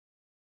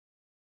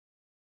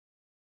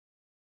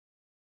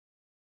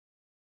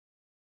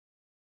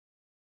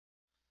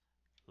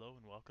Hello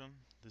and welcome.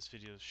 This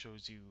video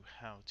shows you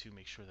how to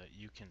make sure that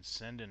you can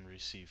send and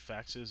receive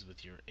faxes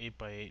with your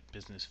 8x8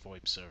 business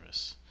VoIP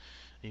service.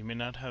 You may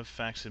not have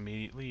fax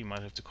immediately. You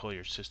might have to call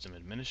your system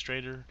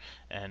administrator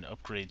and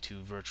upgrade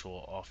to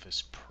Virtual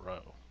Office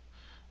Pro.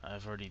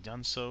 I've already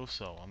done so,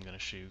 so I'm going to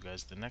show you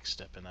guys the next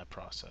step in that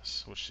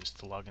process, which is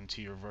to log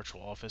into your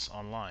Virtual Office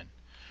Online.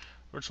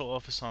 Virtual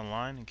Office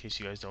Online, in case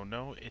you guys don't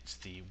know, it's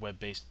the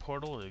web-based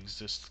portal. It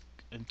exists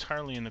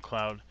entirely in the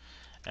cloud,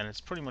 and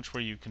it's pretty much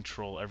where you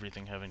control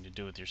everything having to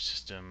do with your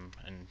system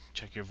and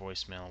check your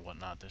voicemail and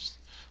whatnot. There's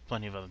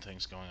plenty of other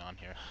things going on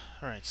here.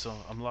 Alright, so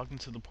I'm logged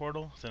into the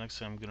portal. The next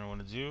thing I'm going to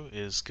want to do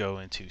is go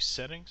into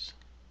Settings,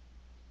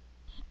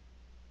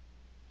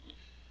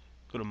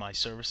 go to My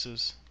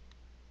Services,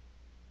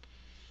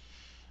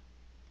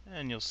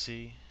 and you'll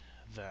see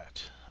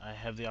that I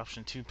have the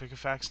option to pick a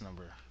fax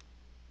number.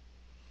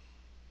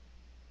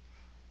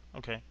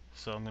 Okay,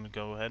 so I'm going to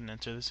go ahead and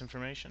enter this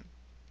information.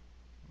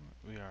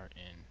 We are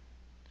in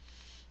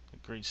the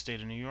great state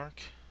of New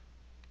York.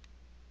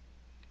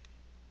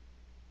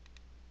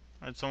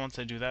 Alright, so once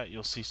I do that,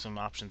 you'll see some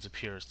options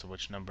appear as to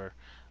which number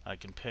I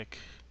can pick.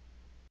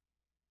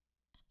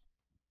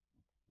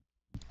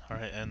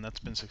 Alright, and that's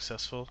been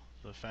successful.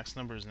 The fax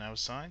number is now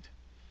assigned,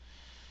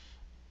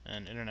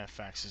 and internet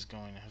fax is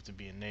going to have to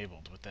be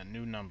enabled with that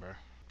new number.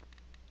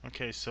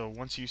 Okay, so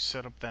once you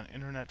set up that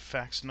internet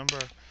fax number,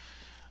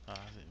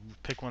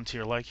 pick one to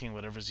your liking,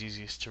 whatever's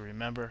easiest to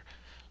remember.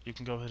 You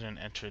can go ahead and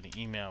enter the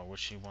email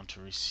which you want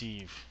to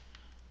receive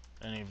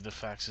any of the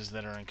faxes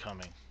that are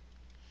incoming,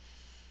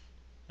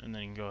 and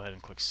then you can go ahead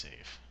and click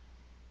Save.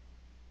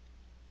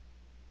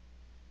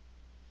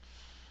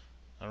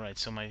 Alright,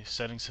 so my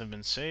settings have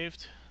been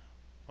saved.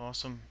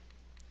 Awesome.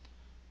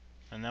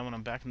 And now when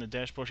I'm back in the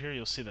dashboard here,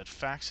 you'll see that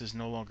fax is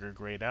no longer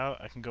grayed out.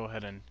 I can go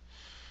ahead and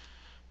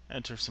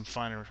enter some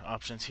finer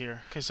options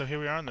here. Okay, so here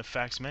we are in the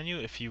fax menu.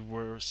 If you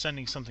were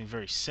sending something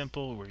very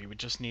simple where you would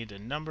just need a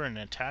number and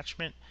an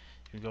attachment,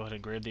 you can go ahead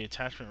and grab the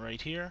attachment right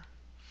here,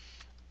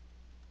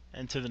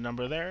 enter the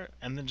number there,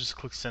 and then just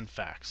click Send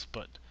Fax.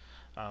 But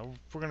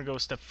we're going to go a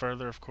step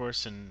further, of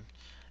course, and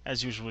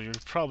as usual, you're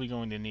probably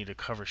going to need a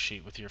cover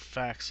sheet with your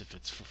fax if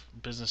it's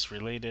business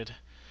related.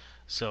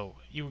 So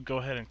you would go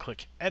ahead and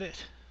click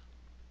Edit.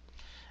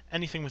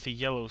 Anything with a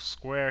yellow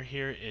square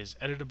here is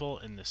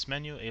editable in this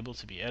menu, able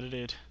to be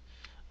edited,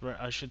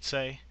 I should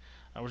say.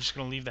 We're just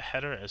going to leave the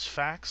header as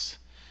fax.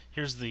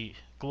 Here's the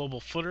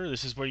global footer.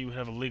 This is where you would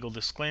have a legal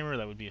disclaimer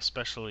that would be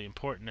especially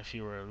important if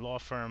you were a law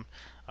firm,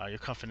 your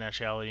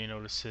confidentiality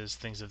notices,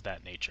 things of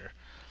that nature.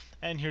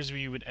 And here's where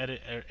you would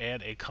edit or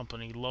add a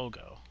company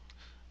logo.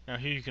 Now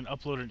here you can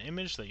upload an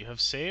image that you have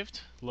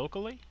saved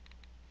locally,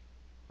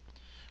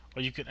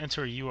 or you can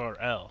enter a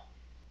URL.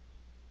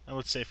 Now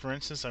let's say, for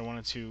instance, I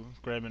wanted to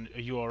grab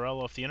a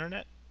URL off the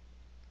internet.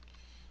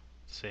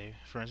 Say,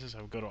 for instance,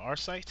 I would go to our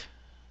site,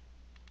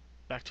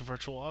 back to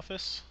Virtual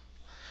Office,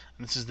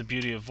 and this is the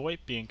beauty of VoIP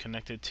being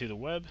connected to the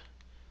web.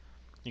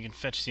 You can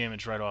fetch the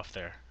image right off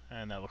there,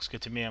 and that looks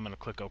good to me. I'm going to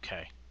click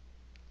OK.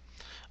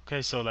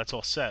 Okay, so that's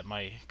all set.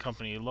 My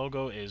company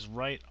logo is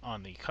right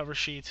on the cover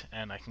sheet,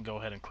 and I can go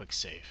ahead and click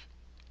Save.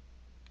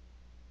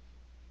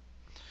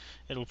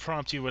 It'll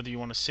prompt you whether you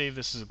want to save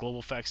this as a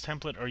global fax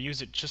template or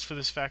use it just for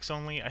this fax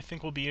only. I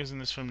think we'll be using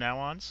this from now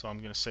on, so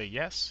I'm going to say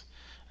yes,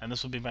 and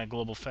this will be my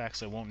global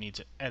fax. I won't need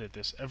to edit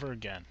this ever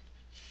again.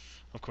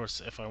 Of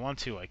course, if I want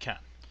to, I can.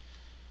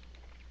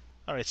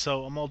 Alright,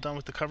 so I'm all done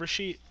with the cover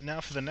sheet.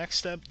 Now for the next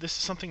step, this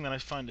is something that I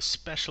find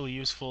especially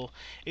useful.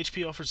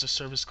 HP offers a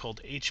service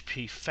called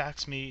HP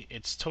Fax Me.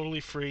 It's totally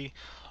free.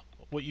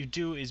 What you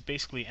do is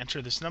basically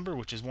enter this number,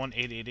 which is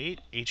 1-888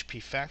 HP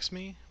Fax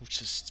Me,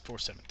 which is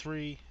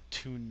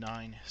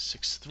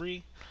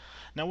 473-2963.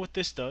 Now what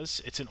this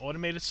does, it's an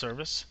automated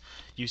service.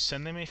 You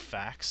send them a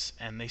fax,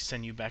 and they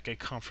send you back a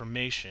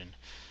confirmation.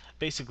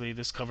 Basically,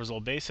 this covers all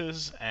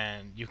bases,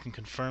 and you can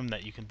confirm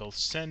that you can both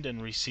send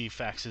and receive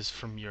faxes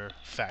from your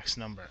fax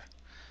number.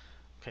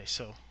 Okay,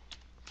 so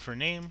for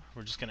name,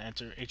 we're just going to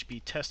enter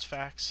HB Test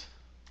Fax.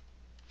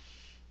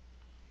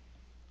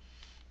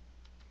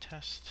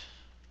 Test.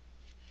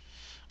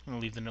 I'm going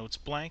to leave the notes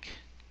blank.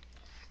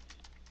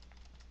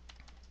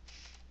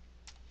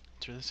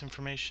 Enter this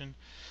information.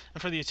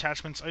 And for the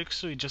attachments, I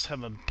actually just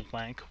have a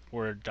blank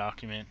Word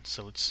document,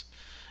 so it's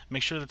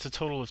make sure that's a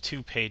total of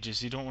 2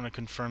 pages. You don't want to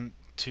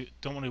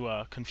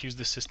confuse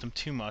the system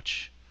too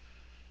much.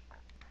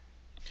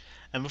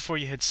 And before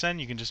you hit send,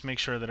 you can just make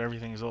sure that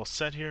everything is all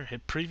set here.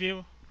 Hit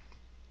preview.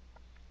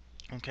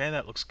 Okay,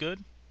 that looks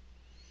good.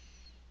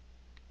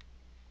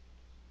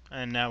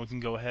 And now we can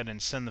go ahead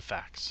and send the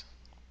fax.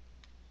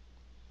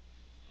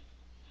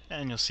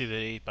 And you'll see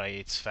the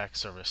 8x8's fax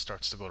service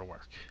starts to go to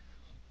work.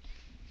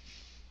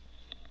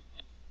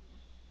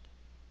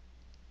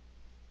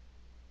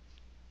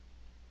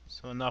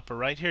 So in the upper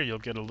right here, you'll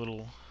get a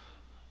little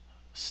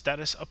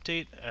status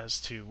update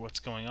as to what's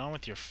going on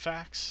with your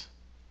fax.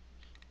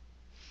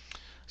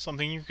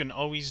 Something you can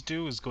always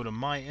do is go to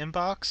My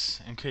Inbox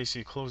in case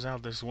you close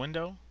out this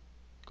window.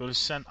 Go to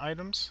Sent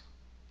Items.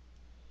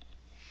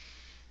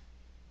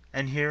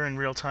 And here in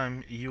real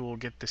time, you will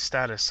get the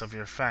status of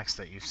your fax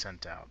that you've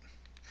sent out.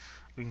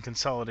 We can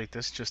consolidate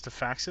this just to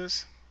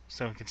faxes.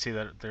 So we can see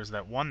that there's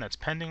that one that's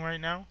pending right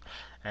now,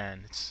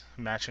 and it's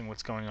matching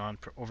what's going on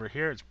over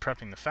here. It's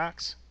prepping the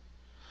fax.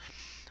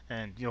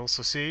 And you'll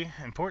also see,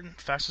 important,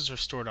 faxes are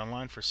stored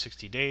online for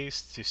 60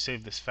 days. To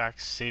save this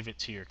fax, save it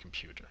to your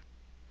computer.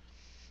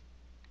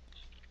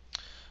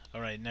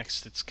 Alright,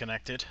 next it's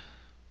connected.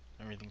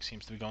 Everything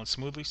seems to be going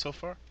smoothly so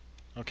far.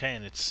 Okay,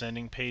 and it's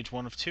sending page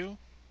 1 of 2.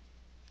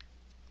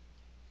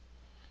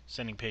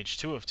 Sending page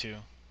 2 of 2.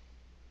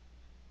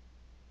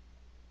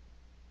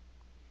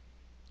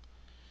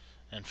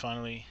 And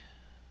finally,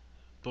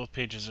 both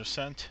pages are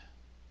sent.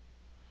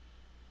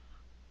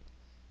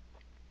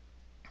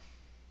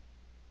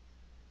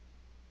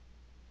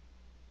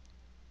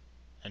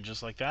 And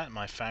just like that,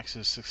 my fax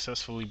has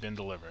successfully been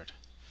delivered.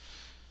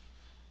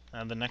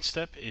 Now the next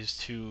step is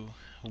to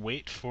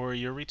wait for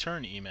your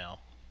return email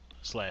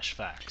 /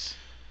 fax.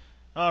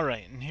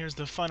 Alright, and here's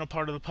the final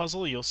part of the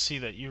puzzle. You'll see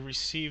that you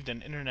received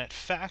an internet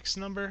fax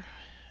number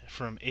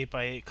from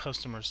 8x8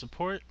 customer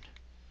support.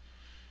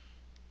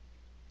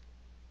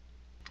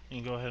 You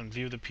can go ahead and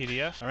view the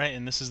PDF. Alright,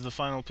 and this is the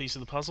final piece of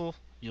the puzzle.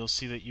 You'll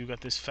see that you got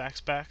this fax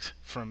back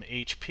from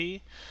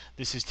HP.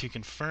 This is to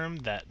confirm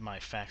that my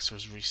fax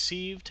was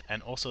received,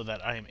 and also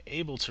that I am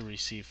able to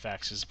receive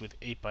faxes with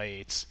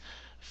 8x8's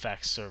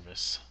fax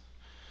service.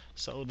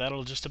 So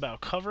that'll just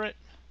about cover it.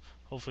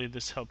 Hopefully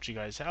this helped you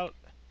guys out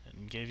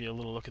and gave you a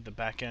little look at the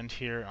back end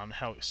here on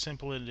how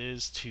simple it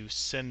is to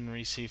send and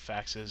receive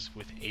faxes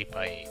with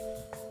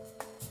 8x8.